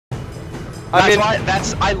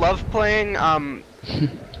I love playing.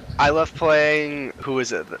 I love playing. Who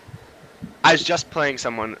is it? I was just playing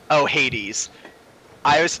someone. Oh, Hades.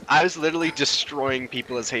 I was literally destroying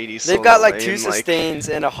people as Hades. They've got like 2 sustains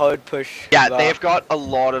and a hard push. Yeah, they've got a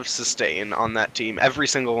lot of sustain on that team. Every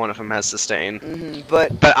single one of them has sustain.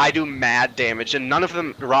 But I do mad damage, and none of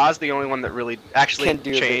them. Ra's the only one that really actually can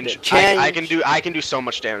do change. I can do so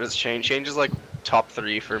much damage as Change. Change is like top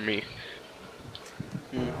 3 for me.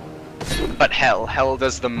 But Hell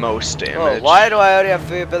does the most damage. Oh, why do I already have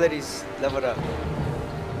 3 abilities leveled up?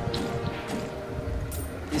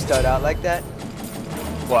 You start out like that?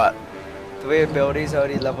 What? 3 abilities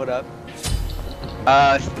already leveled up?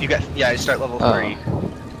 You start level 3.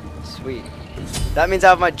 Sweet. That means I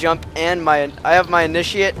have my jump and I have my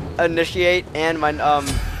initiate and my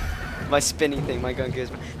my spinning thing, my gun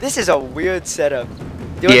gears. This is a weird setup. Do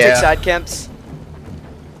you want to take side camps?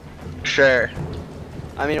 Sure.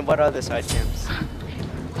 I mean, what are the side camps?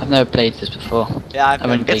 I've never played this before. Yeah, I've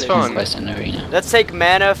never played fun. Conquest in Arena. Let's take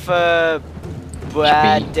mana for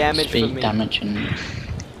bad damage speed, for me. damage, and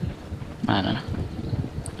mana.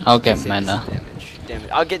 I'll get mana. Damage.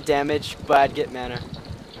 I'll get damage, but I'd get mana.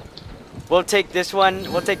 We'll take this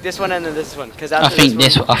one. We'll take this one and then this one, because I think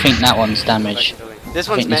that one's damage. This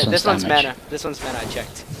one's mana. This one's mana. I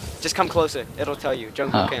checked. Just come closer. It'll tell you.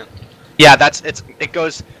 Jungle camp. Yeah, it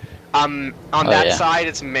goes. On that side,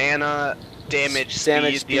 it's mana, damage,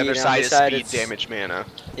 speed. The other side is speed, damage, mana.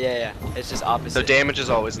 Yeah. It's just opposite. So damage is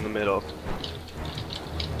always in the middle.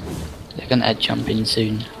 They're gonna add jump in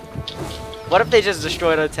soon. What if they just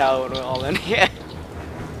destroyed our tower and we're all in here?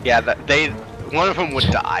 Yeah, one of them would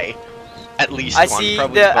die. At least I one. see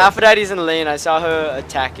Probably the both. Aphrodite's in lane. I saw her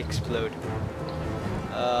attack explode.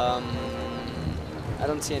 I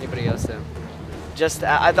don't see anybody else though. Just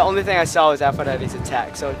the only thing I saw was Aphrodite's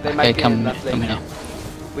attack, so they might be in left lane now.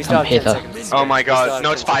 We still have 10 seconds. Oh my god,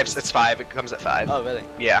 no, it's 5. It's 5. It comes at 5. Oh really?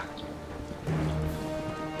 Yeah.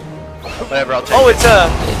 Whatever, I'll take it.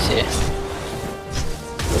 It's here.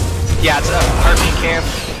 Yeah, it's a Harpy camp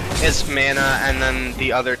is mana, and then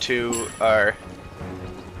the other 2 are...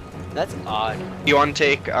 That's odd. You want to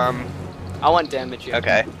take, I want damage, yeah.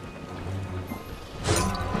 Okay.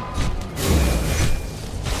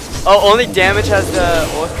 Oh, only damage has the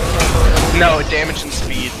orc? No, damage and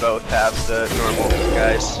speed both have the normal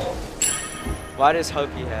guys. Why does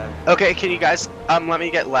Hopi have? Okay, can you guys let me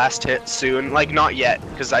get last hit soon? Like, not yet,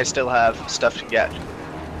 because I still have stuff to get.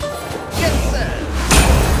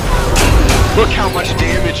 Look how much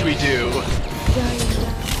damage we do.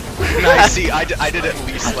 Nice. See, I did at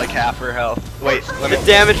least like half her health. Wait, let me. The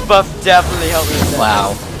damage buff definitely helped me.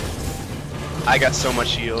 Wow. I got so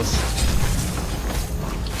much heals.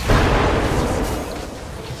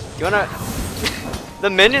 You wanna? The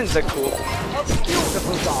minions are cool.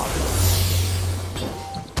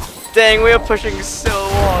 Dang, we are pushing so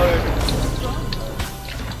hard.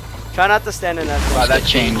 Try not to stand in that. Wow, that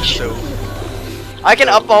changed so. I can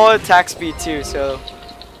up all attack speed too, so.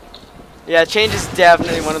 Yeah, Change is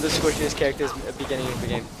definitely one of the squishiest characters at the beginning of the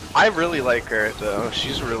game. I really like her though.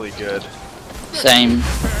 She's really good. Same.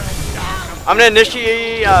 I'm gonna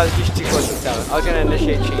initiate. He's too close to the tower. I was gonna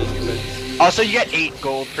initiate Change, but. Also, you get 8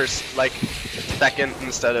 gold per second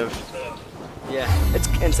instead of. Yeah, it's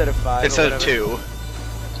instead of 5. Instead of 2.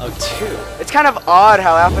 Oh, 2. It's kind of odd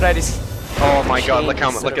how Aphrodite's. Oh my god!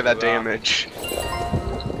 Look at that damage.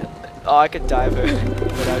 Oh, I could dive her,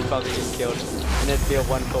 but I'd probably get killed, and it'd be a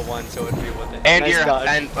 1-for-1, so it'd be worth it. And nice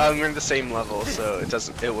we're in the same level, so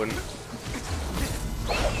it wouldn't.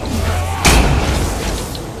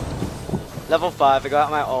 Level 5. I got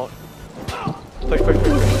my ult. Push.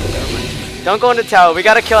 Don't go into tower. We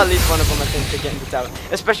gotta kill at least one of them, I think, to get into tower.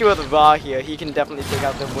 Especially with Ra here. He can definitely take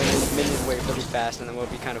out the minion wave really fast, and then we'll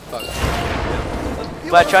be kind of fucked.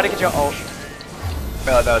 But try to get your ult.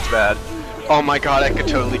 Oh, that's bad. Oh my god, I could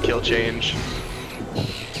totally kill Change.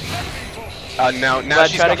 Now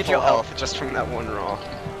she's got full health just from that one Ra.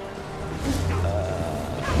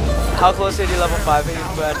 How close are you level 5 are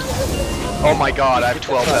you, Brad? Oh my god, I have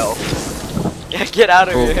 12 health. Yeah, get out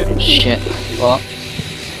of here. Shit. What?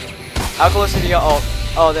 How close are you ult?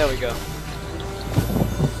 Oh, there we go.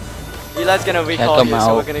 Eli's gonna recall you,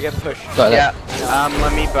 so we're gonna get pushed. Yeah.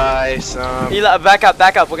 Let me buy some. Eli, back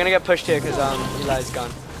up. We're gonna get pushed here because Eli's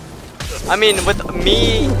gone. I mean, with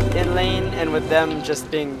me in lane and with them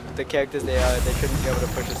just being the characters they are, they shouldn't be able to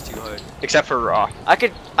push us too hard. Except for Raw. I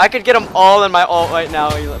could get them all in my ult right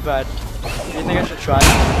now, but do you think I should try?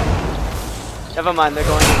 Never mind, they're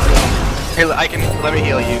going into. Here, let me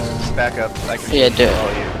heal you. Back up. I can do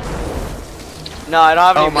it. No, I don't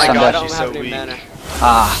have any mana. Oh my god, I don't she's have so any weak. mana.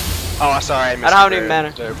 Oh, sorry, I missed I don't have any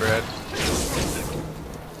mana. There, Brad.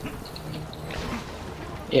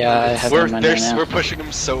 Yeah, I have them running now. We're pushing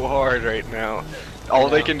them so hard right now. All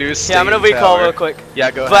they can do is stay Yeah, I'm gonna in recall tower. real quick.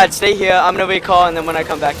 Yeah, go ahead. Vlad, stay here. I'm gonna recall, and then when I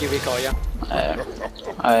come back, you recall, yeah? Yeah.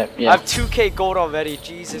 I have 2k gold already.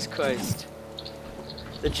 Jesus Christ.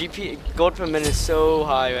 The GP gold per minute is so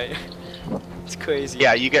high, right? It's crazy.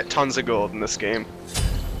 Yeah, you get tons of gold in this game.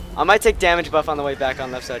 I might take damage buff on the way back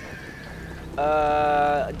on left side.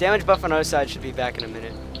 Damage buff on our side should be back in a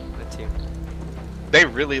minute. Let's see. They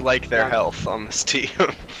really like their health on this team.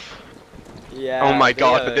 Yeah. Oh my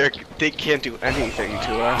god, but they can't do anything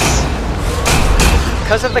to us.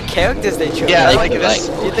 Because of the characters they chose. Yeah, They like could, this.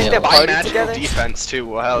 like, Do you think they're heal. By party magical together? defense too.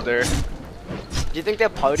 Wow, they're. Do you think they're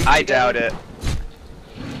party I together? doubt it.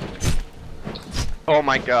 Oh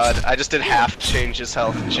my god, I just did half change his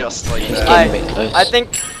health just like He's that. getting a bit close.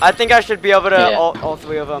 I think I should be able to Yeah. all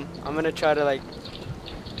three of them. I'm gonna try to like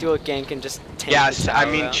do a gank and just tank Yeah, the I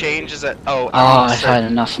tower mean out. change is at. Oh, Oh, I've had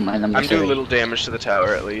enough of my number I'm doing 3. a little damage to the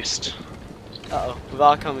tower at least. Uh oh,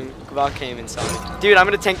 Val came and saw me. Dude, I'm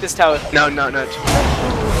gonna tank this tower. No. I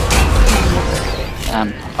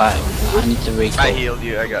need to recall. I healed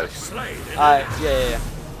you. I got it. Alright, yeah.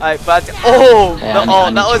 Alright, but oh, Yeah, the I ult,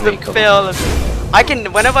 need that to was the recall. fail. I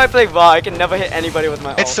can, whenever I play Val, I can never hit anybody with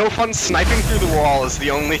my ult. It's so fun. Sniping through the wall is the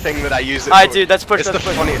only thing that I use it Alright, for. dude, let's push. It's Let's the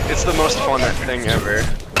push. funny. It's the most fun thing ever.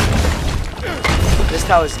 This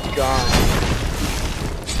tower's gone.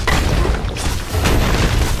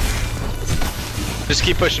 Just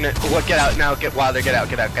keep pushing it. What? Get out now. Get Wilder. Get out.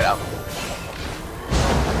 Get out. Get out.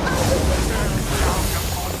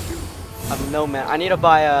 I'm no man. I need to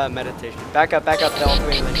buy meditation. Back up, the all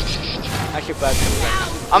three lane. Actually, back.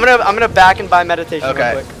 I'm gonna back and buy meditation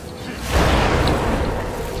Okay. real quick.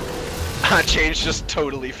 Change just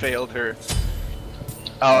totally failed her.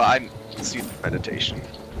 Oh, I see the meditation.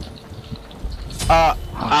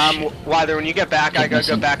 Wilder, when you get back, I gotta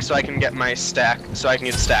go back so I can get my stack, so I can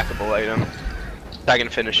get a stackable item. So I can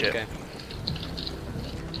finish it. Okay.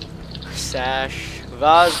 Sash.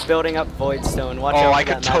 Vaz building up Voidstone. Watch out Oh, for I that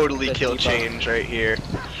could magic totally with kill debuff. change right here.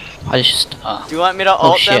 I just. Do you want me to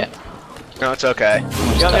Oh ult shit. them? No, it's okay.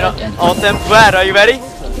 You want me to ult them? Brad, are you ready?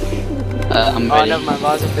 I'm Oh, ready. never mind.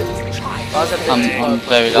 Vaz a bit. Vaz a bit. I'm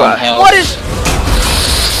very What? long health. What is?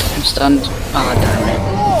 I'm stunned. Oh, damn it.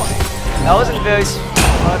 That wasn't very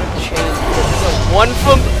smart of change. This is a 1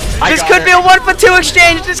 from. I This got could her. be a 1 for 2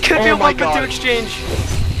 exchange. This could be Oh a my 1 for 2 God. exchange.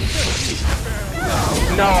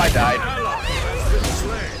 No, I died.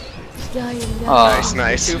 Oh,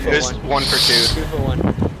 Nice. 2 for It was 1. 1 for 2. 2 for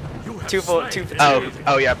 1. 2 for 2.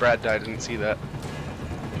 Oh yeah, Brad died. I didn't see that.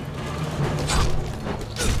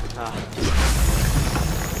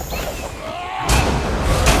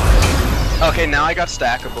 Okay, now I got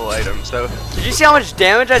stackable items. So Did you see how much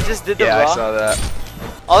damage I just did to yeah, I Raw? saw that.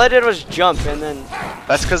 All I did was jump and then.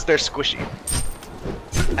 That's because they're squishy,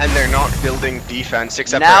 and they're not building defense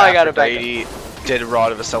except Now for I gotta back Aphrodite did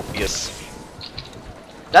Rod of Aselpius.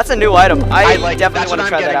 That's a new item. I like definitely that's what want to I'm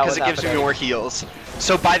try that getting out because with it gives me Aphrodite. more heals.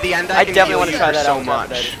 So by the end, I I can definitely heal want to you try for that so out with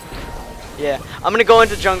much. Aphrodite. Yeah, I'm gonna go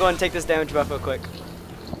into jungle and take this damage buff real quick.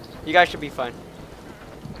 You guys should be fine.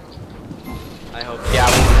 I hope. Yeah,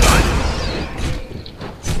 we'll be fine.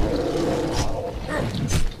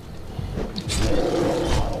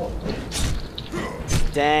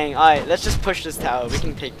 Dang. Alright, let's just push this tower. We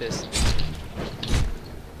can take this.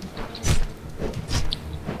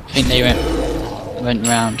 I think they went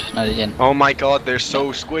round. No, they didn't. Oh my god, they're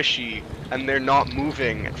so squishy, and they're not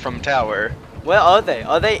moving from tower. Where are they?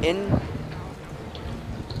 Are they in?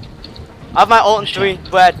 I have my ult in 3.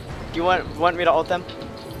 Brad, do you want me to ult them?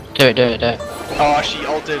 Do it. Oh, she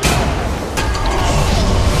ulted.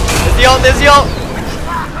 There's the ult. There's the ult.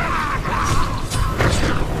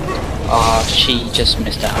 Oh, she just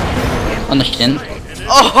missed out. Oh no, she didn't.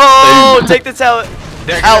 Oh, Boom. take the tower.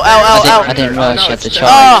 They're Ow, gonna- ow, they're ow, gonna I didn't surrender. realize Oh, she no, had the it's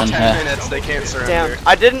charge on 10 her. minutes, they can't surrender. Damn,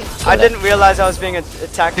 I didn't realize I was being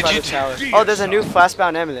attacked Did by you the tower. Oh, there's a new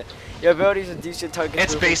fastbound amulet. Your abilities reduce your target.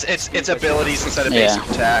 It's base. It's abilities instead of Yeah.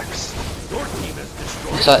 basic attacks.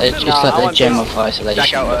 It's like, it's Nah, I like the want gem this. of isolation.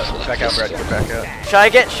 Back out, Brad. Go back out. Should I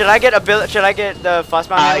get the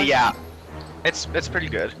fastbound amulet? Yeah. It's pretty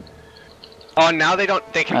good. Oh, now they don't.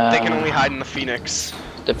 They can only hide in the Phoenix.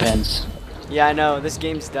 Depends. Yeah, I know. This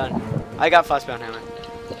game's done. I got fastbound hammer.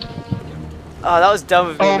 Oh, that was dumb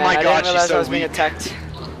of me, Oh man. my I God, didn't realize she's so I was being weak. attacked.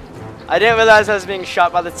 I didn't realize I was being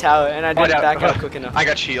shot by the tower, and I didn't back up quick enough. I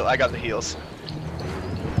got shield. I got the heals.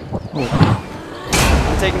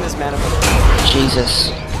 I'm taking this mana.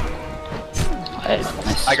 Jesus.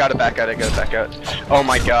 I gotta back out. Oh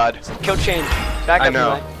my god. Kill change. Back I up. know.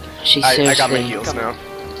 Right. She I seriously. got my heals Come now.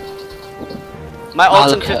 My Oh,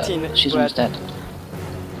 ult's in look at her. 15. She's Brad. almost dead.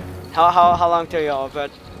 How long till y'all,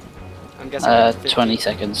 but I'm guessing 20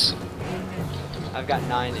 seconds. I've got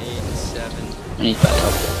 9, 8, 7. I need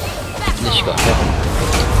backup. This you got to go.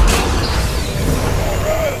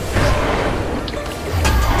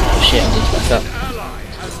 Oh shit, I need backup.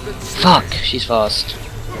 Fuck, she's fast.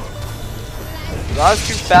 That was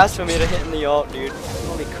too fast for me to hit in the ult, dude.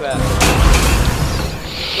 Holy crap.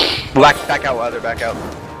 Back out, Leather, back out.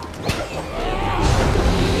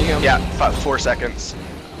 Yeah, 4 seconds.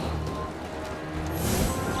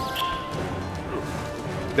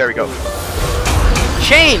 There we go.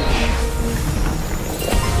 Change!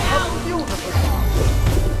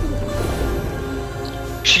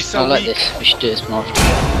 She's so I like weak. this. We should do this more often.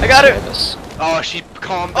 I got it! Oh, she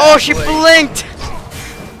calmed Oh, down, she Blake. blinked!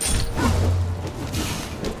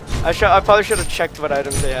 I probably should have checked what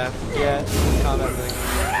items they have. Yeah, combat blink.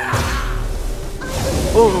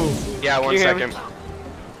 Ooh. Yeah, Can 1 you hear me? second.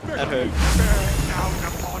 That hurt.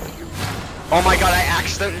 Oh my god, I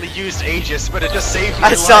accidentally used Aegis, but it just saved my I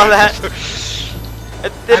life. saw that.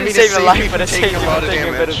 It didn't mean, it save your saved life, me but from it saved taking you a lot from of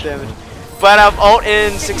taking a bit of damage. damage. But I'm ult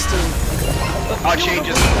in 16. Oh, change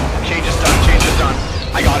is done, change is done.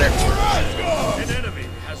 I got it. An enemy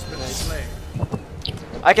has been slain.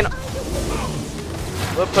 I can.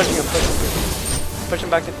 We're pushing him, push him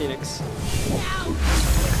back to Phoenix.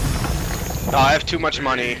 Oh, I have too much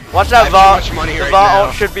money. Watch I that have VA. too much money The right VA now.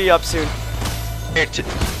 ult should be up soon. Here,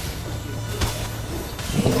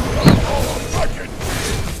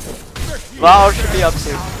 VA ult should be up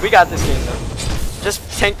soon. We got this game though. Just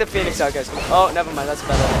tank the Phoenix out, guys. Oh, never mind. That's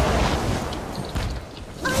better.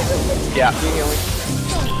 yeah. Keep going.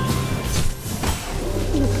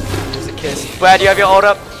 There's a kiss. Brad, do you have your ult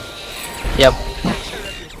up? Yep.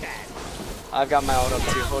 I've got my ult up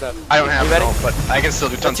too. Hold up. I don't have You ready? ult, but I can still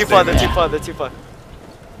do They're tons too of far. They're damage. too far. They're too far.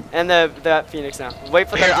 And that Phoenix now. Wait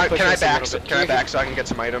for them Here, to push can I us a back? little bit. Can I back so I can get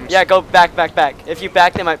some items? Yeah, go back. If you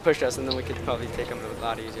back, they might push us, and then we could probably take them a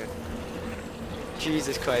lot easier.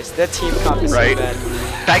 Jesus Christ, that team comp is Right. so bad.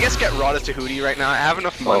 Can I just get Rada to Hootie right now? I have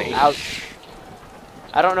enough money. Ouch.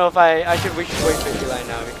 I don't know if we should wait for Eli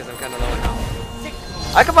now because I'm kind of low on health.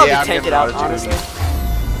 I could probably Yeah, I'm tank it getting out, Rada to honestly.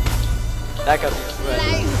 That got me sweat.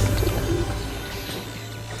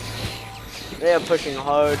 They are pushing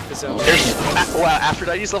hard for some reason. There's, wow,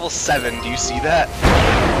 Aphrodite's level 7. Do you see that?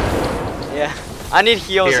 Yeah. I need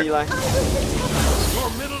heals, Here. Eli. Your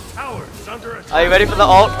middle tower is under attack. Are you ready for the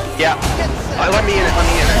ult? Yeah. Let me in it. Let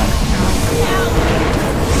me in it.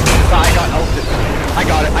 I got ulted. I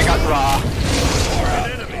got it. I got raw.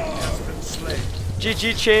 An enemy has been slain.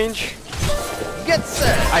 GG change.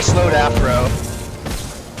 I slowed Afro.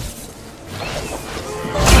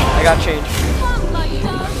 I got change.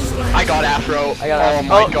 I got Afro. I got oh Afro.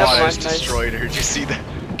 my Oh, god, never I mind, just nice. destroyed her. Did you see that?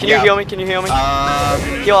 Can you heal me? Can you heal me? Heal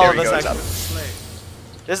all There of we us, go, actually. Slain.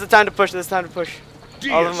 This is the time to push. This is the time to push.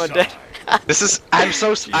 All of them are dead. This is. I'm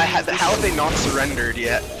so. How have they not surrendered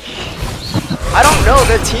yet? I don't know.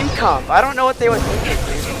 Their team comp. I don't know what they were thinking.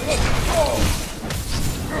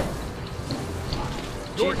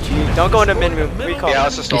 GG. Don't go into min move. Recall. Yeah,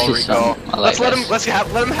 let's just all This is, recall. I like Let this.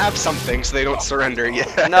 them. Let them have something so they don't surrender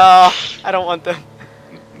yet. No, I don't want them.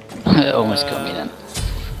 It almost got me then.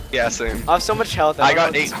 Yeah, same. I have so much health. I don't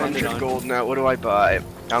got know what to spend it 800 on. gold now. What do I buy?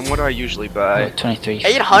 What do I usually buy? 23.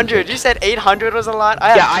 800. You said 800 was a lot.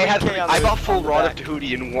 I Yeah, had I 3K on I the- bought full on the Rod back. of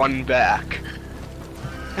Tahuti in one back.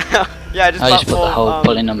 Yeah, I just I bought just put the full, whole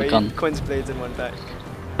bullet on the gun. Quinn's blades in one pack.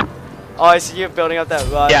 Oh, I see you're building up that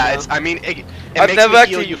rod. Yeah, now. it's. I mean, it I've makes never me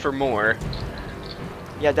heal actually- you for more.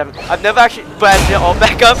 Yeah, definitely. I've never actually. But all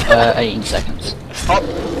back up. 18 seconds.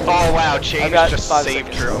 Oh wow, Chain got just 5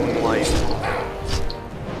 saved seconds. her own life.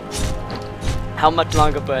 How much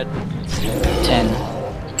longer, bud? 10,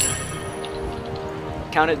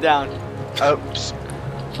 Count it down. Oops.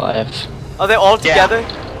 5, Are they all Yeah. together? 2,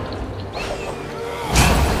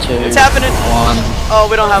 It's happening. 1. Oh,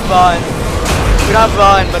 we don't have Vaughn. We don't have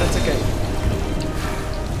Vaughn, but it's okay.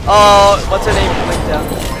 Oh, what's her name? Blink down.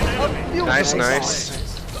 Nice, nice.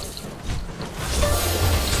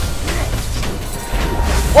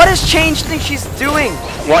 What does Change think she's doing?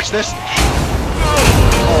 Watch this.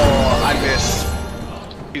 Oh, I missed.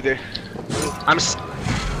 You there?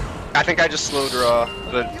 I think I just slowed Raw,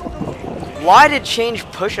 but Why did Change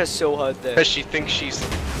push us so hard there? because she thinks she's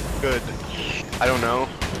good. I don't know.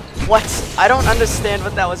 What? I don't understand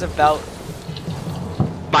what that was about.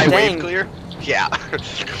 My Dang. wave clear? Yeah.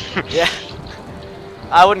 Yeah.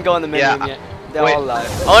 I wouldn't go in the mid Yeah, room yet. They're wait. all alive.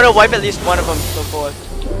 I want to wipe at least one of them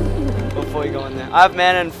before you go in there. I have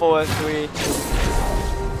mana in 4, 3.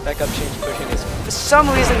 Back up, Change pushing us. For some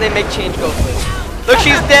reason, they make Change go first. Look,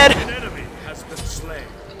 she's dead. An enemy has been slain.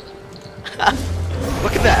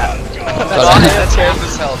 Look at that. That's half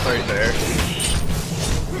his health right there.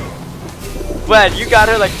 Brad, you got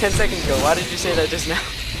her like 10 seconds ago. Why did you say that just now?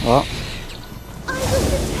 What?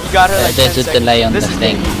 You got her like 10 There's a seconds. delay on the This is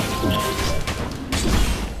thing. game.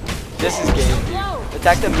 This is game.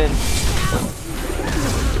 Attack the min.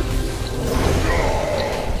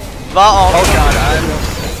 Va Oh god, I'm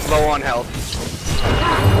low on health.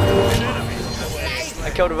 I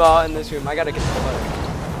killed Va in this room. I gotta get the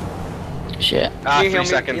fuck. Shit. Can you heal 3 me,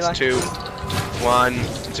 seconds. Eli? 2, 1,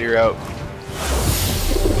 0.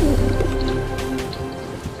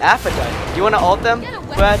 Aphrodite. Do you wanna ult them,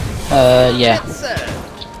 Brad? Yeah.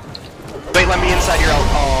 Wait, let me inside your ult.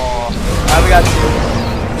 Oh. Alright, we got 2.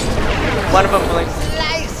 One of them blinks.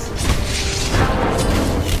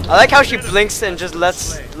 I like how she blinks and just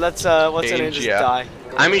lets what's her name just die.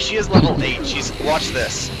 I mean, she is level 8. She's watch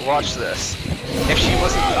this. Watch this. If she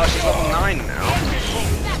wasn't, oh, she's level 9 now.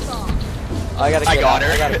 Oh, I gotta I get got out.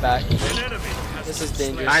 her. I got it back. This is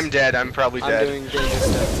dangerous. I'm dead. I'm probably I'm dead. doing dangerous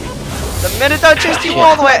stuff. The minute I chased you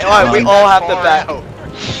all the way. Alright, we all have to back.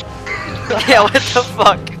 Yeah, what the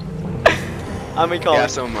fuck? I'm recalling. Yeah,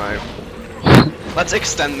 so am I. Let's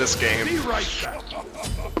extend this game. Be right back.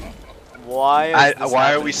 Why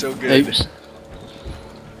Why are we so good? Oops.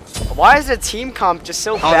 Why is the team comp just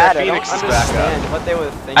so Oh, bad? their I don't Phoenix is back understand what they were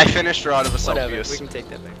thinking. I finished her out of Whatever, we Asclepius. can take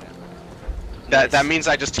that back down. That means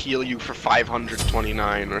I just heal you for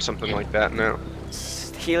 529 or something like that now.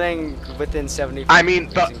 Healing within 70. I mean,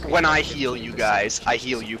 but when I heal you guys, I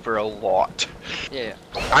heal you for a lot. Yeah.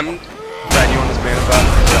 I'm Brad, you want this mana buff?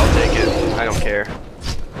 Yeah, I'll take it. I don't care.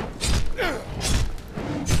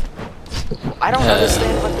 I don't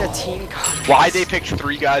understand what the team comp. Why they picked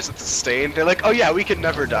 3 guys with sustain? They're like, oh yeah, we can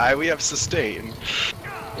never die. We have sustain.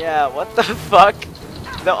 Yeah, what the fuck?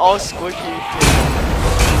 They're all squishy.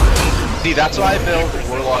 See, that's why I built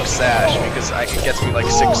Warlock Sash because it gets me like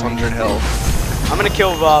 600 health. I'm gonna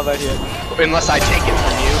kill Vav right here. Unless I take it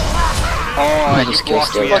from you. Oh, I you just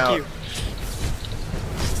blocked killed me Fuck out. you.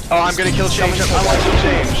 Oh, I'm gonna kill Change. I want to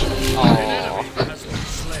Change. Oh.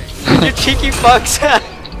 You cheeky fucks.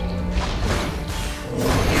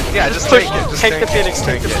 Yeah, just Push. take it. Just Take the Phoenix. it.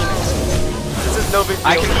 Take the Phoenix. This is no big deal.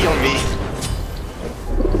 I can heal me.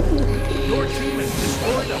 Your team has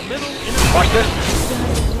destroyed a middle Watch this.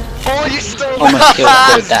 Oh, you stole Almost killed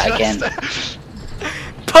that again.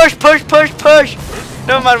 Push, push, push, push!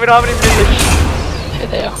 Never mind, we don't have any minions. Here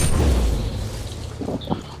they are.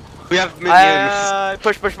 We have minions.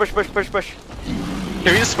 Push, push, push, push, push, push.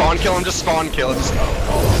 Can we just spawn kill him? Just spawn kill him. Just...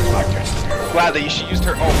 Wow, she used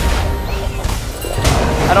her ult.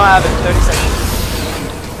 I don't have it, 30 seconds.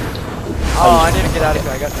 Oh, I need to get out of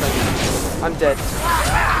here, I got 30. I'm dead.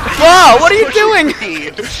 Wow, what are you doing?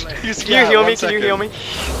 Can Can you heal me? Can you heal me?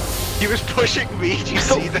 He was pushing me. Do you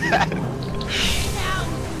see that?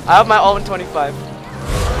 I have my ult in 25.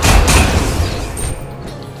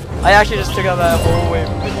 I actually just took out that whole wave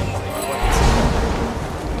of minions.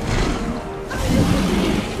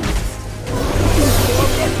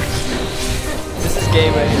 This is gay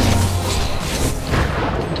right here.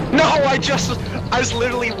 No, I was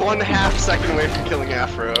literally 1/2 second away from killing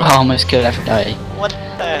Afro. I almost killed Aphrodite. What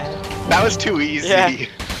the? That was too easy. Yeah.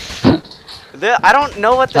 I don't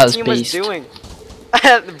know what the That was team beast. was doing.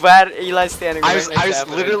 Brad, Eli's standing right I next was to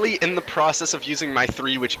Aphrodite. literally in the process of using my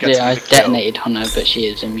 3, which gets Yeah, me I the kill. detonated on her, but she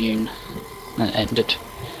is immune. And it ended.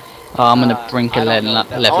 Oh, I'm gonna bring a I don't know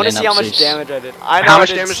level that. I want to in see how up much Zeus. damage I did. I know How I much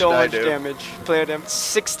did damage so did I much do? damage. Player damage,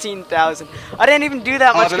 16,000. I didn't even do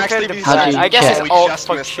that much the next compared to 3v3. How do Brad. you I guess check? his we ult just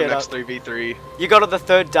fucked missed the shit up. next 3v3. You go to the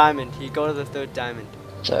 3rd diamond. You go to the 3rd diamond.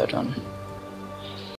 Third one.